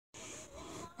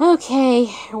Okay,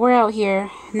 we're out here.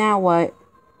 Now what?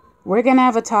 We're gonna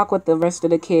have a talk with the rest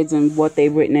of the kids and what they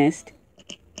witnessed.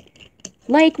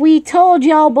 Like we told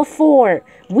y'all before,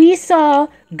 we saw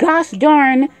gosh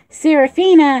darn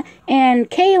Serafina and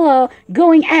Kayla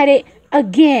going at it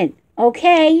again,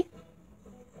 okay?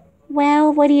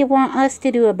 Well, what do you want us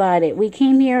to do about it? We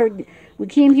came here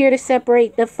to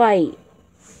separate the fight.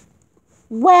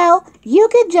 Well, you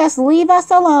could just leave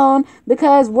us alone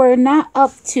because we're not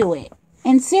up to it.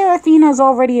 And Serafina's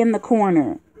already in the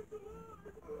corner.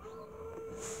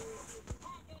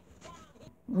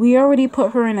 We already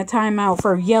put her in a timeout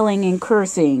for yelling and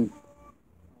cursing.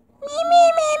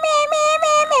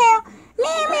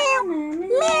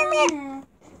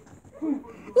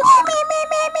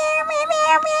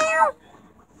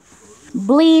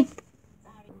 Bleep.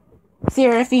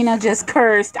 Serafina just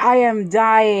cursed. I am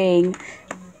dying.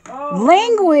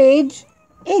 Language?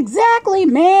 Exactly,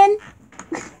 man.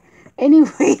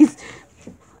 Anyways,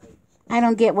 I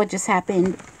don't get what just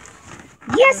happened.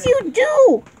 Yes, you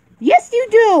do. Yes, you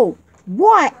do.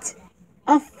 What?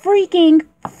 A freaking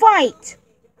fight.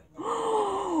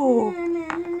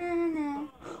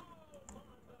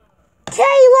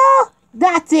 Kayla!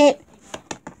 That's it.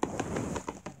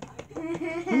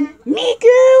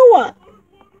 Miku!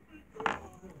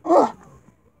 Ugh.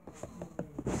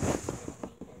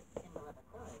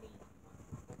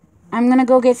 I'm gonna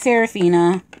go get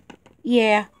Serafina.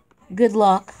 Yeah, good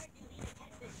luck.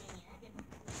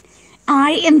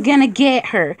 I am gonna get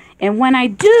her. And when I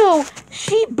do,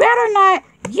 she better not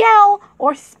yell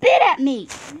or spit at me.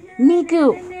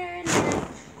 Miku.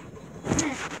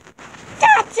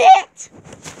 That's it!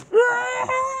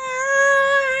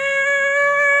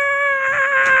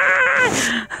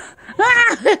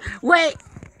 Wait,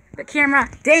 the camera.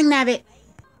 Dang nabbit.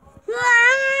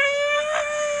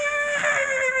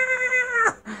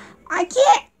 I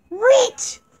can't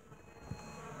reach.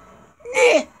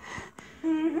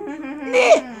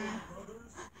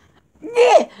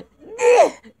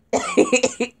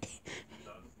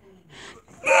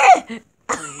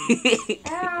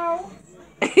 Ow.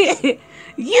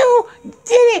 You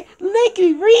didn't make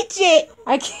me reach it.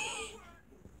 I can't.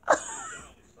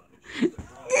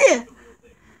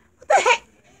 What the heck?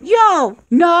 Yo,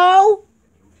 no.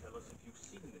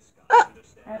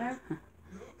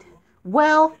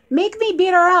 Well, make me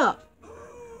beat her up.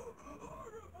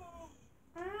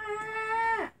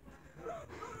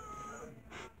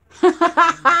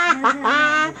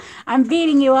 I'm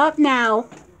beating you up now.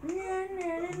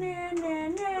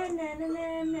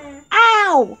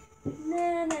 Ow!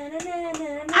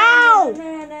 Ow!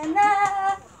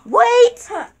 Wait!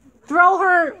 Throw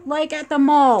her like at the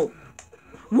mall.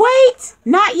 Wait!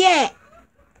 Not yet.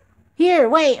 Here,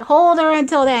 wait. Hold her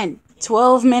until then.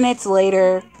 12 minutes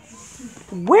later.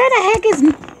 Where the heck is...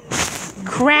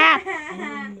 Crap!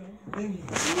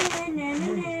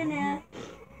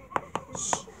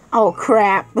 Oh,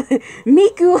 crap.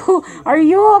 Miku, are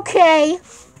you okay?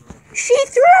 She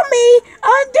threw me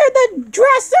under the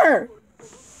dresser.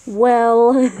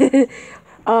 Well,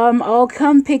 I'll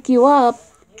come pick you up.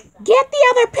 Get the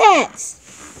other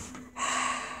pets.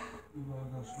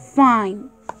 Fine.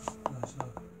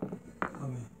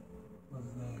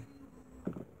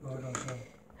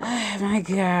 Oh my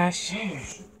gosh.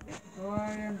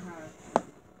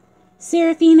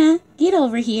 Serafina, get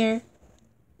over here.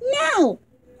 No!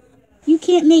 You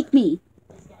can't make me.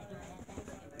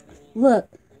 Look,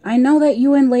 I know that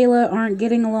you and Layla aren't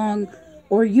getting along,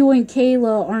 or you and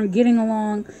Kayla aren't getting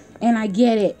along, and I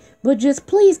get it. But just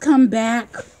please come back.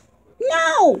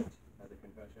 No!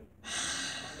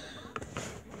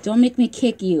 Don't make me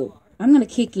kick you. I'm gonna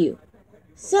kick you.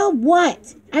 So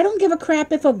what? I don't give a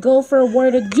crap if a gopher were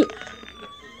to do...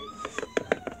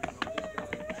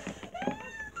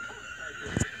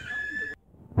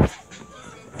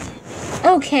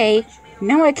 Okay,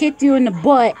 now I kicked you in the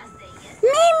butt. Me.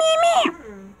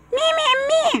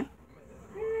 Me.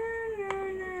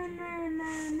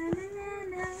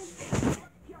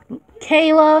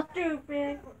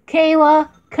 Kayla,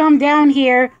 come down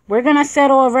here. We're gonna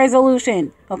settle a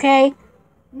resolution, okay?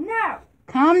 No.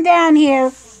 Come down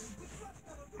here.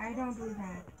 I don't do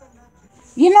that.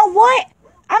 You know what?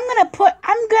 I'm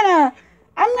gonna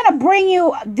bring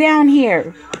you down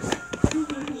here.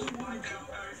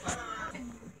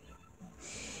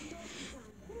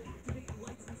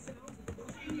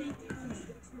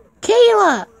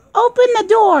 Kayla, open the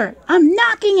door. I'm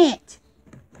knocking it.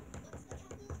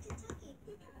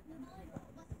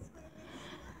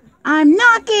 I'm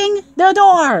knocking the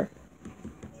door.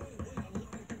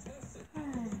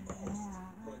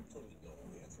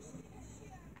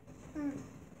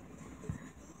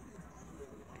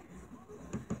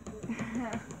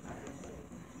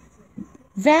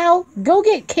 Val, go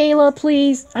get Kayla,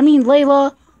 please. I mean,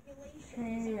 Layla.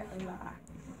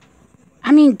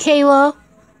 I mean, Kayla.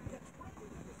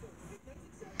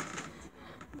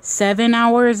 7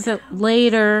 hours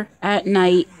later at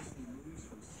night.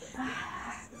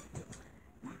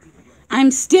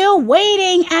 I'm still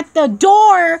waiting at the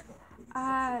door.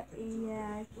 Yeah,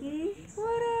 he's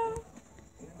what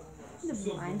the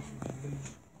blind.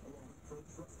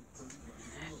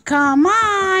 Come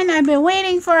on, I've been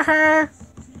waiting for her.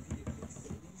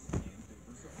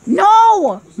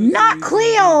 No, not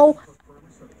Cleo.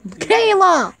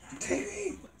 Kayla.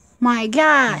 My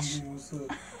gosh.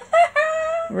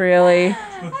 Really?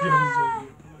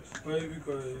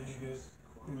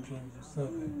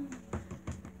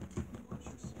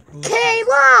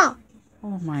 Kayla!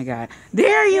 Oh my god.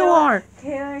 There you are.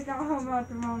 Taylor got home at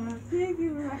the moment.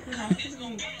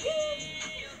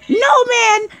 No,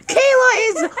 man. Kayla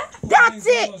is. That's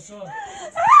it.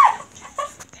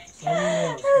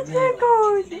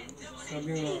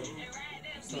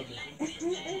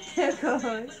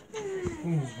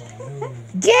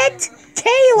 Get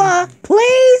Kayla,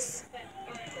 please.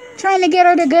 Trying to get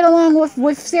her to get along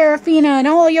with Serafina, and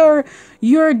all you're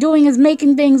doing is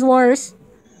making things worse.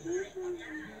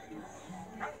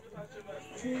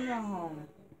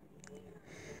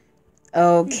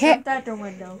 Okay. He jumped out the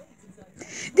window.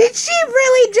 Did she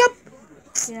really jump?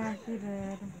 Yeah, she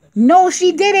did. No,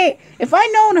 she didn't. If I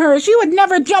known her, she would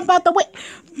never jump out the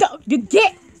window.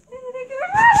 Get.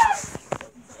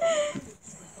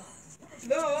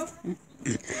 No.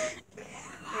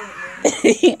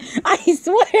 I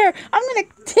swear, I'm gonna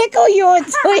tickle you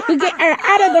until you get her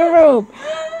out of the room.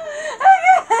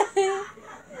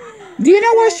 Do you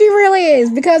know where she really is?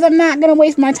 Because I'm not gonna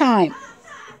waste my time.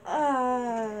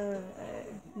 No,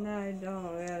 I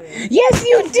don't really. Yes,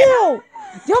 you do.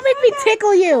 Don't make me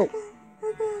tickle you.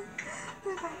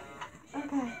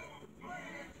 Okay.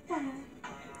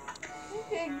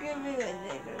 Give me a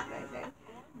thing.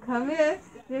 Come here.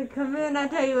 Come here and I'll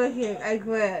tell you what here. I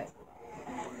quit.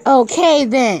 Okay,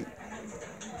 then.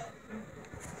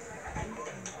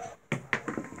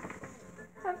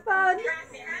 I found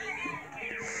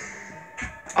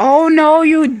Oh, no,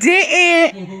 you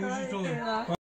didn't.